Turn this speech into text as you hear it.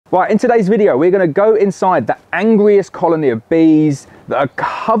Right, in today's video, we're going to go inside the angriest colony of bees that have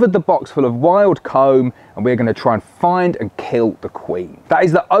covered the box full of wild comb, and we're going to try and find and kill the queen. That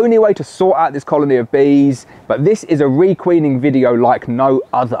is the only way to sort out this colony of bees, but this is a requeening video like no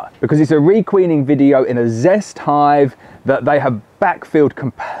other, because it's a requeening video in a zest hive that they have backfilled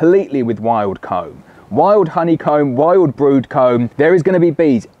completely with wild comb. Wild honeycomb, wild brood comb. There is going to be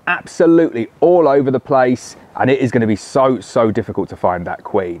bees absolutely all over the place, and it is going to be so difficult to find that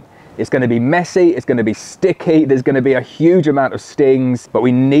queen. It's going to be messy, it's going to be sticky, there's going to be a huge amount of stings, but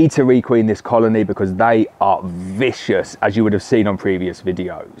we need to requeen this colony because they are vicious, as you would have seen on previous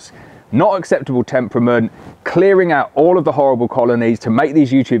videos. Not acceptable temperament, clearing out all of the horrible colonies to make these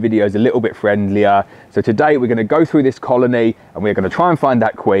YouTube videos a little bit friendlier. So today we're going to go through this colony and we're going to try and find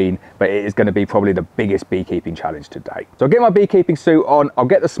that queen, but it is going to be probably the biggest beekeeping challenge today. So I'll get my beekeeping suit on, I'll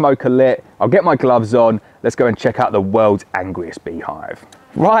get the smoker lit, I'll get my gloves on, let's go and check out the world's angriest beehive.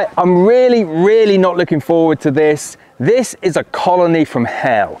 Right, I'm really not looking forward to this. This is a colony from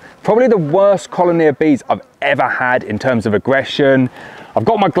hell. Probably the worst colony of bees I've ever had in terms of aggression. I've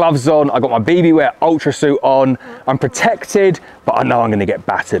got my gloves on, I've got my BB Wear Ultra suit on, I'm protected, but I know I'm gonna get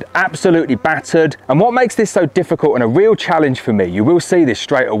battered, absolutely battered. And what makes this so difficult and a real challenge for me, you will see this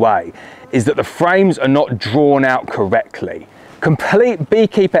straight away, is that the frames are not drawn out correctly. Complete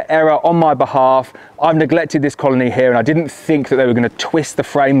beekeeper error on my behalf. I've neglected this colony here and I didn't think that they were going to twist the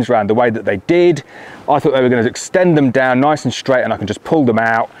frames around the way that they did. I thought they were going to extend them down nice and straight and I can just pull them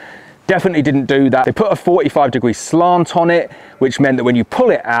out. Definitely didn't do that. They put a 45-degree slant on it, which meant that when you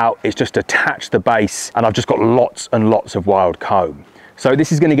pull it out, it's just attached the base, and I've just got lots and lots of wild comb. So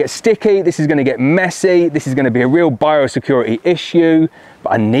this is going to get sticky, this is going to get messy, this is going to be a real biosecurity issue,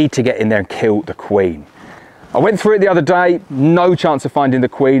 but I need to get in there and kill the queen. I went through it the other day, no chance of finding the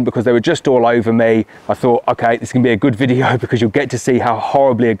queen because they were just all over me. I thought, okay, this can be a good video because you'll get to see how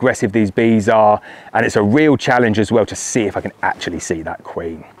horribly aggressive these bees are, and it's a real challenge as well to see if I can actually see that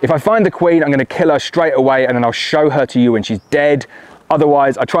queen. If I find the queen, I'm going to kill her straight away and then I'll show her to you when she's dead.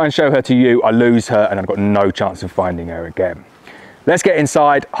 Otherwise, I try and show her to you, I lose her and I've got no chance of finding her again. Let's get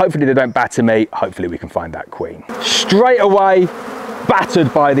inside. Hopefully they don't batter me. Hopefully we can find that queen. Straight away,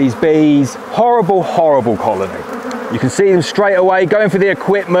 battered by these bees. Horrible colony. You can see them straight away going for the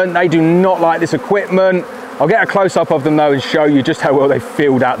equipment. They do not like this equipment. I'll get a close-up of them though and show you just how well they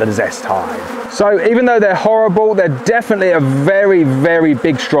filled out the zest hive. So even though they're horrible, they're definitely a very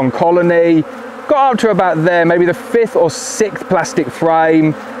big strong colony. Got up to about there, maybe the 5th or 6th plastic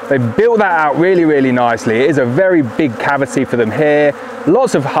frame. They've built that out really nicely. It is a very big cavity for them here.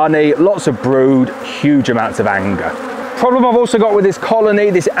 Lots of honey, lots of brood, huge amounts of anger. Problem I've also got with this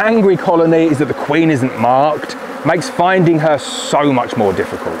colony, this angry colony, is that the queen isn't marked. Makes finding her so much more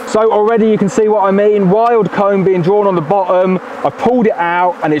difficult. So already you can see what I mean. Wild comb being drawn on the bottom. I pulled it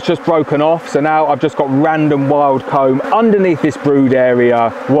out and it's just broken off. So now I've just got random wild comb underneath this brood area.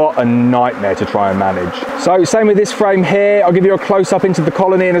 What a nightmare to try and manage. So same with this frame here. I'll give you a close up into the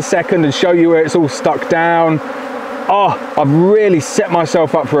colony in a second and show you where it's all stuck down. Oh, I've really set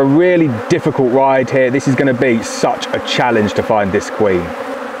myself up for a really difficult ride here. This is going to be such a challenge to find this queen.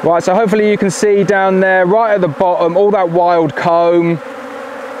 Right, so hopefully you can see down there, right at the bottom, all that wild comb.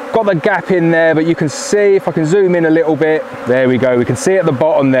 Got the gap in there, but you can see, if I can zoom in a little bit, there we go. We can see at the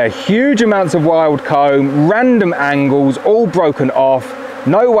bottom there, huge amounts of wild comb, random angles, all broken off.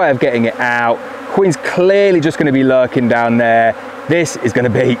 No way of getting it out. Queen's clearly just going to be lurking down there. This is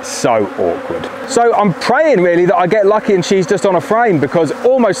going to be so awkward. So I'm praying really that I get lucky and she's just on a frame, because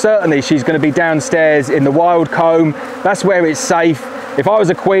almost certainly she's going to be downstairs in the wild comb. That's where it's safe. If I was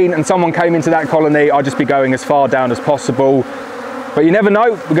a queen and someone came into that colony, I'd just be going as far down as possible. But you never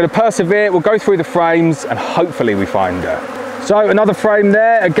know. We're going to persevere. We'll go through the frames and hopefully we find her. So another frame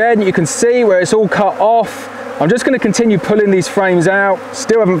there. Again, you can see where it's all cut off. I'm just going to continue pulling these frames out.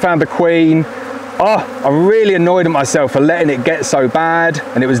 Still haven't found the queen. Oh, I'm really annoyed at myself for letting it get so bad,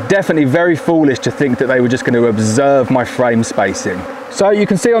 and it was definitely very foolish to think that they were just going to observe my frame spacing. So you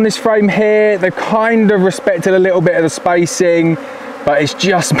can see on this frame here, they've kind of respected a little bit of the spacing, but it's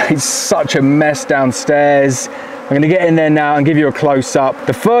just made such a mess downstairs. I'm going to get in there now and give you a close-up.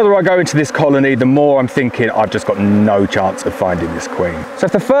 The further I go into this colony, the more I'm thinking I've just got no chance of finding this queen. So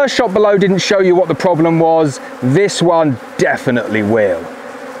if the first shot below didn't show you what the problem was, this one definitely will.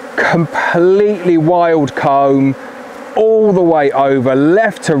 Completely wild comb all the way over,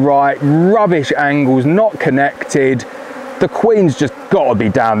 left to right, rubbish angles, not connected. The queen's just got to be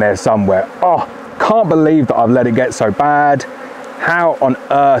down there somewhere. Oh, can't believe that I've let it get so bad. How on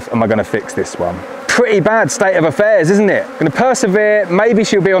earth am I going to fix this one? pretty bad state of affairs, isn't it? I'm gonna persevere, maybe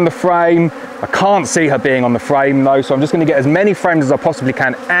she'll be on the frame. I can't see her being on the frame though, so I'm just gonna get as many frames as I possibly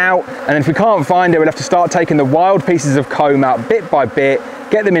can out, and then if we can't find her, we'll have to start taking the wild pieces of comb out bit by bit,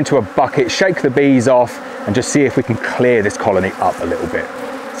 get them into a bucket, shake the bees off, and just see if we can clear this colony up a little bit.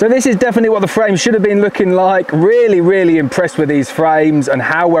 So this is definitely what the frame should have been looking like. Really, really impressed with these frames and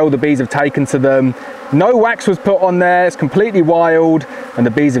how well the bees have taken to them. No wax was put on there, it's completely wild, and the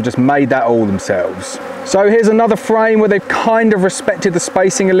bees have just made that all themselves. So here's another frame where they've kind of respected the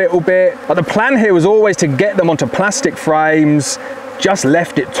spacing a little bit. But the plan here was always to get them onto plastic frames, just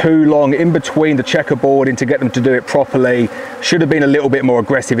left it too long in between the checkerboarding to get them to do it properly. Should have been a little bit more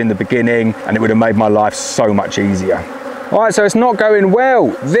aggressive in the beginning, and it would have made my life so much easier. All right, so it's not going well.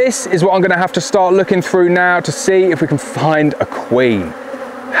 This is what I'm gonna have to start looking through now to see if we can find a queen.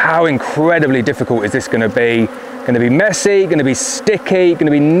 How incredibly difficult is this gonna be? Gonna be messy, gonna be sticky, gonna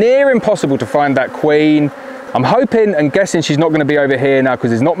be near impossible to find that queen. I'm hoping and guessing she's not gonna be over here now because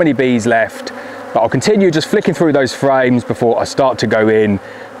there's not many bees left, but I'll continue just flicking through those frames before I start to go in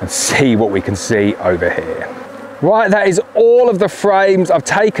and see what we can see over here. Right, that is all of the frames I've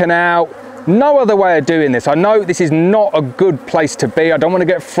taken out. No other way of doing this. I know this is not a good place to be. I don't want to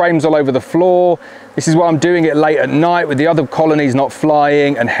get frames all over the floor. This is why I'm doing it late at night with the other colonies not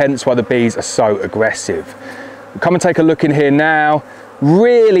flying, and hence why the bees are so aggressive. Come and take a look in here now.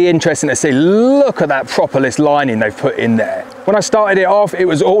 Really interesting to see. Look at that propolis lining they've put in there. When I started it off, it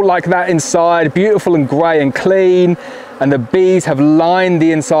was all like that inside, beautiful and grey and clean, and the bees have lined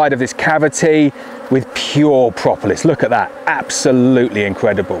the inside of this cavity with pure propolis. Look at that, absolutely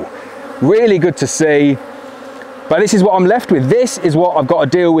incredible. Really good to see, but this is what I'm left with. This is what I've got to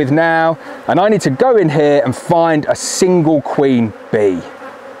deal with now, and I need to go in here and find a single queen bee.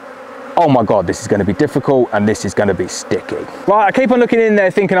 Oh my God, this is going to be difficult, and this is going to be sticky. Right, I keep on looking in there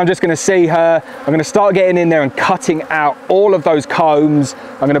thinking I'm just going to see her. I'm going to start getting in there and cutting out all of those combs.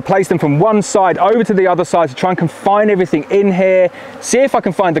 I'm going to place them from one side over to the other side to try and confine everything in here, see if I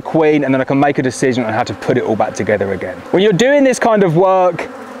can find the queen, and then I can make a decision on how to put it all back together again. When you're doing this kind of work,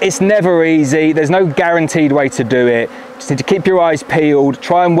 it's never easy. There's no guaranteed way to do it. You just need to keep your eyes peeled,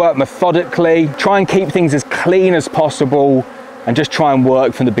 try and work methodically, try and keep things as clean as possible, and just try and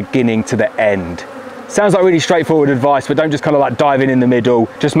work from the beginning to the end. Sounds like really straightforward advice, but don't just kind of like dive in the middle.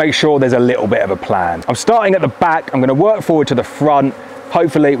 Just make sure there's a little bit of a plan. I'm starting at the back. I'm going to work forward to the front.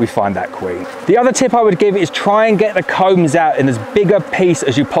 Hopefully we find that queen. The other tip I would give is try and get the combs out in as big a piece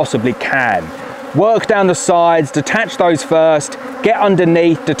as you possibly can. Work down the sides, detach those first, get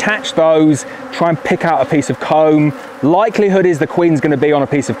underneath, detach those, try and pick out a piece of comb. Likelihood is the queen's going to be on a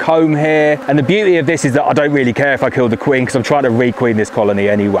piece of comb here, and the beauty of this is that I don't really care if I kill the queen because I'm trying to re-queen this colony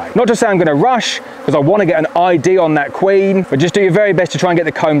anyway. Not to say I'm going to rush because I want to get an ID on that queen, but just do your very best to try and get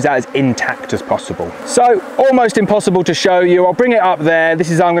the combs out as intact as possible. So almost impossible to show you. I'll bring it up there. This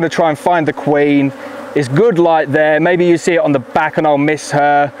is how I'm going to try and find the queen. It's good light there. Maybe you see it on the back and I'll miss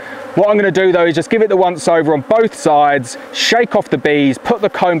her. What I'm going to do though is just give it the once over on both sides, shake off the bees, put the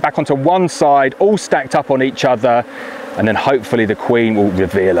comb back onto one side, all stacked up on each other, and then hopefully the queen will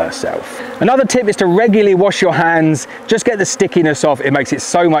reveal herself. Another tip is to regularly wash your hands, just get the stickiness off. It makes it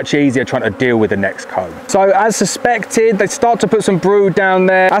so much easier trying to deal with the next comb. So as suspected, they start to put some brood down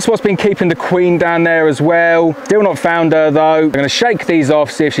there. That's what's been keeping the queen down there as well. Still not found her though. I'm going to shake these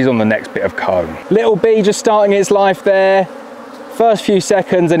off, see if she's on the next bit of comb. Little bee just starting its life there. First few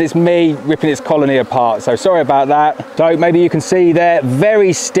seconds and it's me ripping its colony apart, so sorry about that. So maybe you can see there,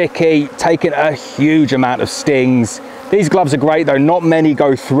 very sticky, taking a huge amount of stings. These gloves are great though, not many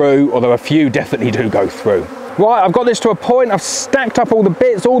go through, although a few definitely do go through. Right, I've got this to a point, I've stacked up all the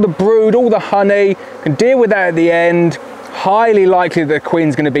bits, all the brood, all the honey, can deal with that at the end. Highly likely the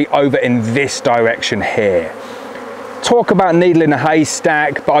queen's going to be over in this direction here. Talk about needle in a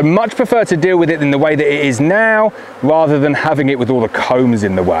haystack, but I much prefer to deal with it in the way that it is now rather than having it with all the combs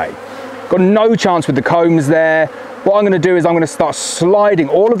in the way. Got no chance with the combs there. What I'm going to do is I'm going to start sliding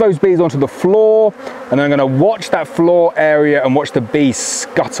all of those bees onto the floor, and then I'm going to watch that floor area and watch the bees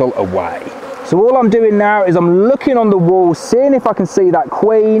scuttle away. So all I'm doing now is I'm looking on the wall, seeing if I can see that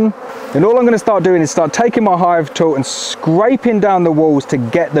queen, and all I'm going to start doing is start taking my hive tool and scraping down the walls to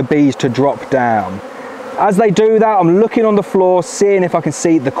get the bees to drop down. As they do that, I'm looking on the floor, seeing if I can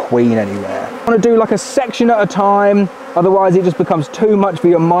see the queen anywhere. I want to do like a section at a time, otherwise it just becomes too much for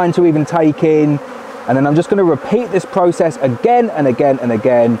your mind to even take in. And then I'm just going to repeat this process again and again and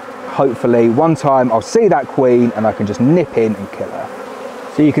again. Hopefully one time I'll see that queen and I can just nip in and kill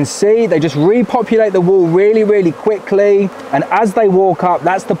her. So you can see they just repopulate the wall really, really quickly. And as they walk up,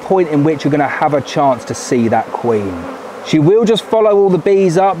 that's the point in which you're going to have a chance to see that queen. She will just follow all the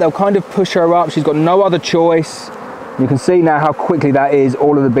bees up. They'll kind of push her up. She's got no other choice. You can see now how quickly that is.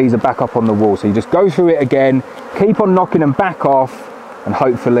 All of the bees are back up on the wall. So you just go through it again, keep on knocking them back off, and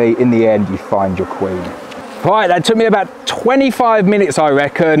hopefully in the end you find your queen. Right, that took me about 25 minutes, I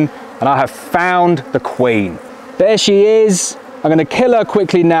reckon, and I have found the queen. There she is. I'm going to kill her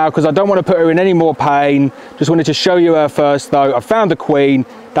quickly now because I don't want to put her in any more pain. Just wanted to show you her first though. I found the queen.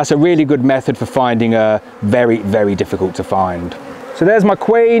 That's a really good method for finding her. Very, very difficult to find. So there's my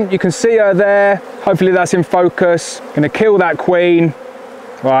queen. You can see her there. Hopefully that's in focus. Going to kill that queen.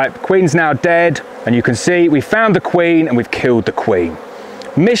 Right, the queen's now dead. And you can see we found the queen and we've killed the queen.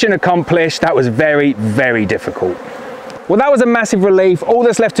 Mission accomplished. That was very, very difficult. Well, that was a massive relief. All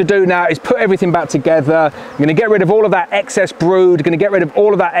that's left to do now is put everything back together. I'm going to get rid of all of that excess brood, going to get rid of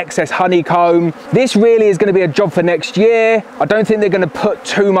all of that excess honeycomb. This really is going to be a job for next year. I don't think they're going to put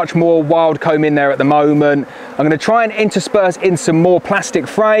too much more wild comb in there at the moment. I'm going to try and intersperse in some more plastic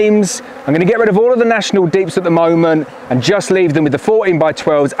frames. I'm going to get rid of all of the national deeps at the moment and just leave them with the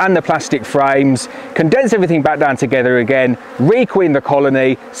 14x12s and the plastic frames. Condense everything back down together again, requeen the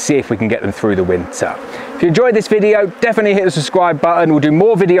colony, see if we can get them through the winter. If you enjoyed this video, definitely hit the subscribe button. We'll do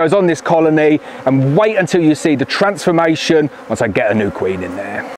more videos on this colony and wait until you see the transformation once I get a new queen in there.